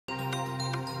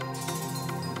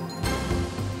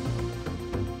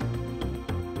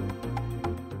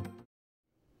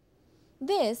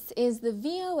This is the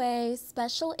VOA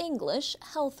Special English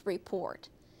Health Report.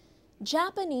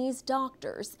 Japanese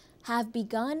doctors have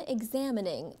begun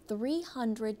examining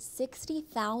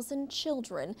 360,000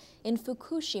 children in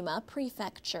Fukushima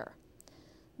Prefecture.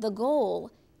 The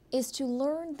goal is to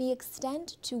learn the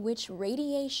extent to which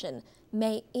radiation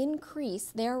may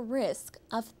increase their risk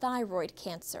of thyroid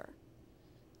cancer.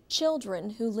 Children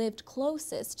who lived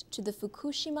closest to the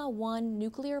Fukushima-1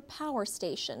 Nuclear Power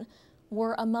Station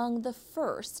were among the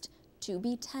first to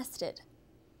be tested.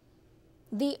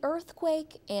 The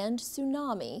earthquake and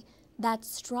tsunami that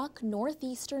struck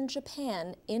northeastern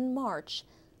Japan in March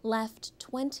left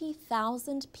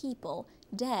 20,000 people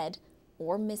dead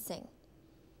or missing.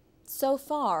 So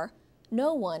far,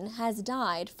 no one has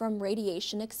died from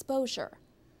radiation exposure,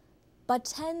 but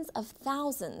tens of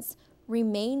thousands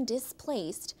remain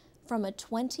displaced from a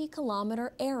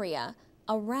 20-kilometer area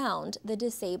around the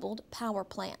disabled power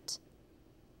plant.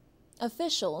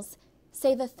 Officials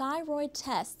say the thyroid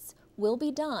tests will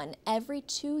be done every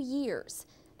 2 years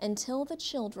until the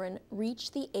children reach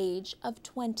the age of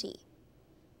 20.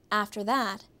 After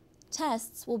that,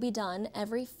 tests will be done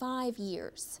every 5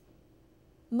 years.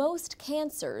 Most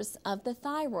cancers of the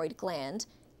thyroid gland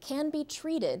can be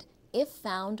treated if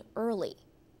found early.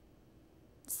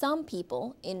 Some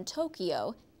people in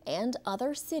Tokyo and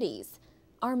other cities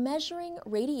are measuring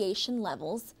radiation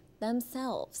levels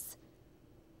themselves.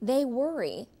 They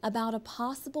worry about a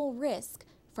possible risk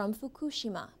from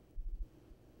Fukushima.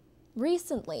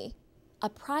 Recently,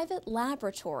 a private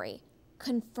laboratory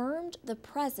confirmed the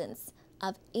presence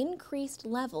of increased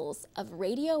levels of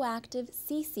radioactive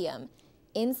cesium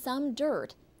in some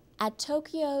dirt at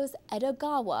Tokyo's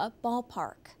Edogawa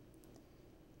ballpark.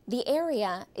 The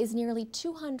area is nearly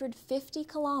 250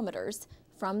 kilometers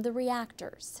from the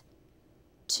reactors.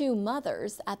 2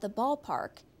 mothers at the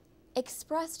ballpark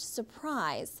expressed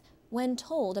surprise when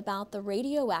told about the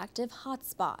radioactive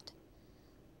hotspot.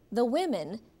 The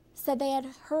women said they had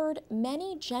heard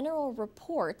many general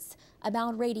reports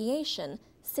about radiation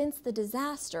since the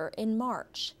disaster in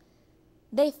March.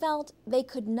 They felt they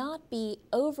could not be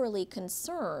overly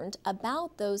concerned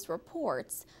about those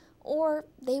reports, or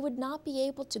they would not be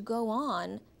able to go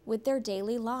on with their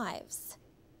daily lives.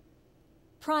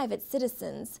 Private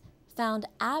citizens found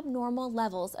abnormal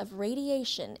levels of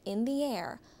radiation in the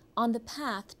air on the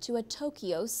path to a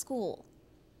Tokyo school.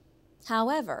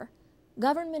 However,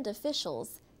 government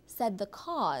officials said the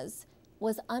cause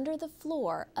was under the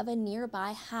floor of a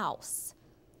nearby house,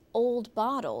 old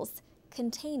bottles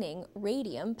containing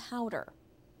radium powder.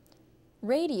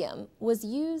 Radium was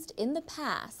used in the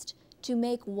past to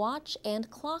make watch and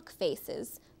clock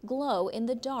faces glow in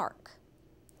the dark.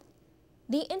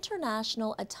 The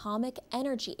International Atomic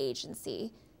Energy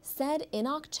Agency said in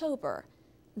October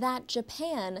that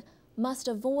Japan must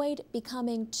avoid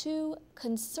becoming too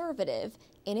conservative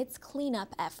in its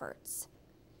cleanup efforts.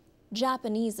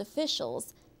 Japanese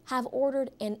officials have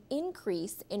ordered an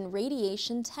increase in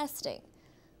radiation testing,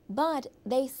 but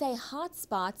they say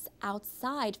hotspots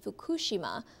outside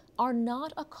Fukushima are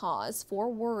not a cause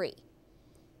for worry.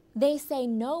 They say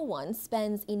no one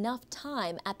spends enough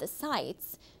time at the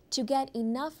sites to get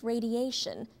enough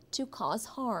radiation to cause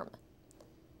harm.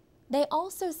 They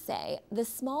also say the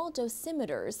small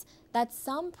dosimeters that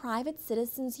some private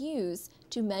citizens use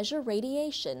to measure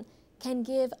radiation can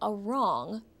give a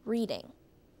wrong reading.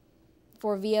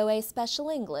 For VOA Special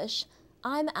English,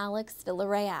 I'm Alex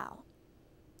Villarreal.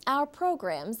 Our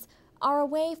programs are a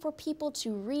way for people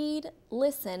to read,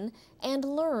 listen, and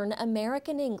learn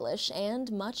American English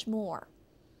and much more.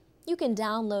 You can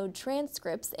download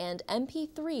transcripts and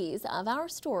MP3s of our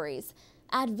stories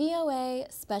at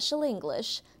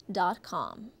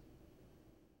voaspecialenglish.com.